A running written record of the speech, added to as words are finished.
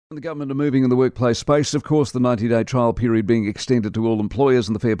The government are moving in the workplace space. Of course, the 90-day trial period being extended to all employers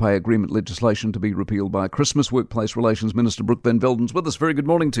and the Fair Pay Agreement legislation to be repealed by Christmas. Workplace Relations Minister Brooke van Velden's with us. Very good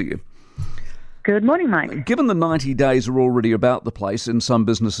morning to you. Good morning, Mike. Given the 90 days are already about the place, in some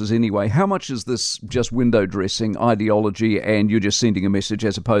businesses anyway, how much is this just window dressing, ideology, and you're just sending a message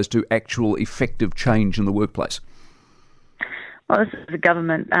as opposed to actual effective change in the workplace? Well, this is a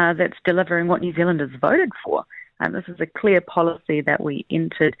government that's delivering what New Zealanders voted for. This is a clear policy that we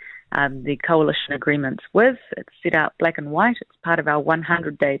entered the coalition agreements with. It's set out black and white. It's part of our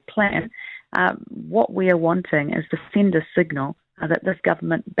 100-day plan. What we are wanting is to send a signal that this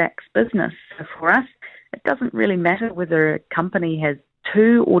government backs business. So for us, it doesn't really matter whether a company has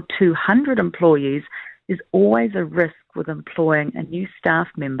 2 or 200 employees. There's always a risk with employing a new staff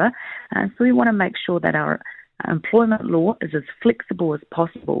member. So we want to make sure that our employment law is as flexible as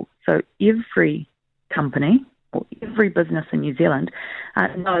possible. So every company or every business in New Zealand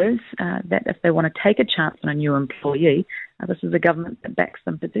knows that if they want to take a chance on a new employee, this is a government that backs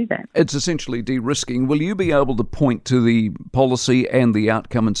them to do that. It's essentially de-risking. Will you be able to point to the policy and the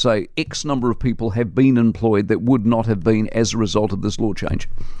outcome and say X number of people have been employed that would not have been as a result of this law change?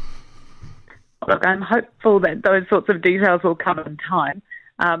 Look, I'm hopeful that those sorts of details will come in time.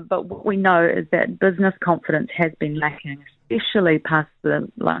 But what we know is that business confidence has been lacking, especially past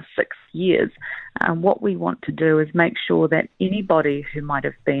the last 6 years. What we want to do is make sure that anybody who might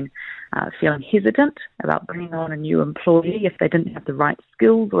have been feeling hesitant about bringing on a new employee if they didn't have the right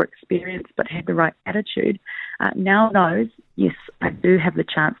skills or experience but had the right attitude, now knows, yes, I do have the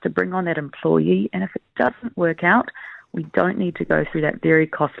chance to bring on that employee, and if it doesn't work out, we don't need to go through that very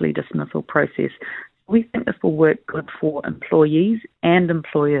costly dismissal process. We think this will work good for employees and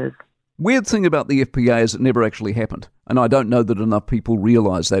employers. Weird thing about the FPA is it never actually happened. And I don't know that enough people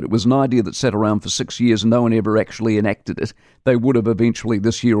realise that. It was an idea that sat around for 6 years and no one ever actually enacted it. They would have eventually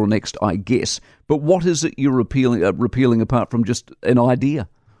this year or next, I guess. But what is it you're repealing apart from just an idea?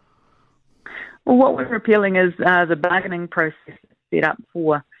 Well, what we're repealing is the bargaining process set up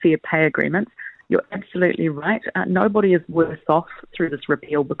for fair pay agreements. You're absolutely right. Nobody is worse off through this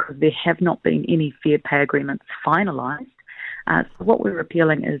repeal because there have not been any fair pay agreements finalised. So what we're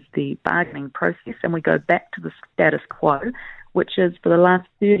repealing is the bargaining process, and we go back to the status quo, which is for the last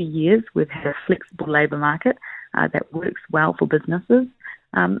 30 years we've had a flexible labour market that works well for businesses,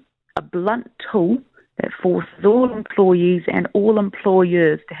 a blunt tool that forces all employees and all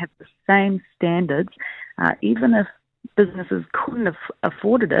employers to have the same standards, even if businesses couldn't have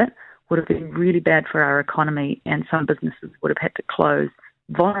afforded it, would have been really bad for our economy, and some businesses would have had to close.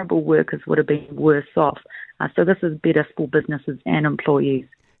 Vulnerable workers would have been worse off. So this is better for businesses and employees.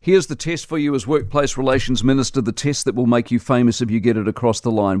 Here's the test for you as Workplace Relations Minister, the test that will make you famous if you get it across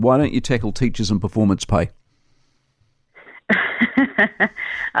the line. Why don't you tackle teachers and performance pay?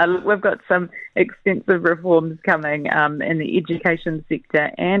 We've got some extensive reforms coming in the education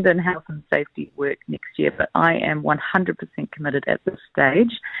sector and in health and safety work next year, but I am 100% committed at this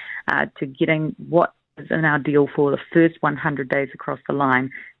stage to getting what is in our deal for the first 100 days across the line.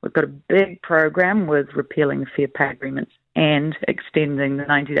 We've got a big program with repealing the fair pay agreements and extending the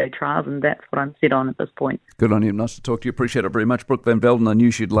 90-day trials, and that's what I'm set on at this point. Good on you. Nice to talk to you. Appreciate it very much. Brooke van Velden, I knew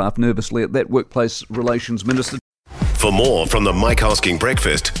she'd laugh nervously at that. Workplace Relations Minister. For more from the Mike Hosking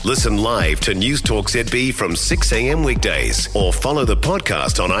Breakfast, listen live to News Talk ZB from 6 a.m. weekdays or follow the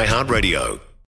podcast on iHeartRadio.